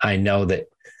 So I know that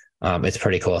it's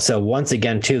pretty cool. So once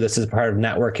again, too, this is part of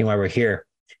networking while we're here.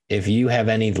 If you have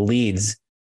any leads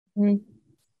in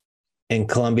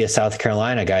Columbia, South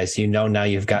Carolina, guys, now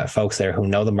you've got folks there who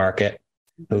know the market,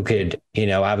 who could,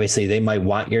 obviously they might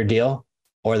want your deal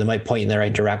or they might point you in the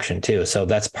right direction too. So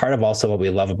that's part of also what we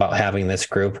love about having this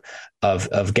group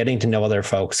of getting to know other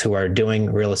folks who are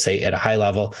doing real estate at a high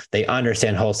level. They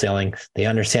understand wholesaling. They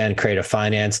understand creative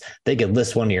finance. They could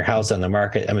list one of your house on the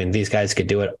market. I mean, these guys could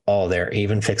do it all there,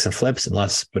 even fix and flips,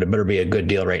 but it better be a good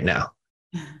deal right now.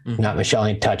 Mm-hmm. Not Michelle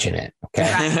ain't touching it.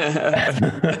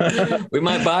 Okay. We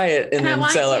might buy it and then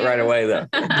sell it right away though.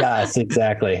 Yes,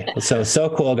 exactly. So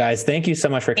cool, guys. Thank you so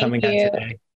much for coming down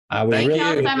today. Thank you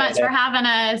so much for having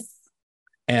us.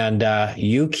 And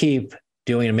you keep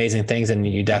doing amazing things, and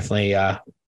you definitely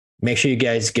make sure you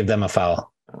guys give them a follow.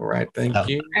 All right. Thank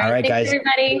you. All right, guys.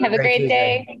 Everybody, have a great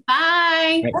day.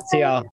 Bye. Right, see y'all.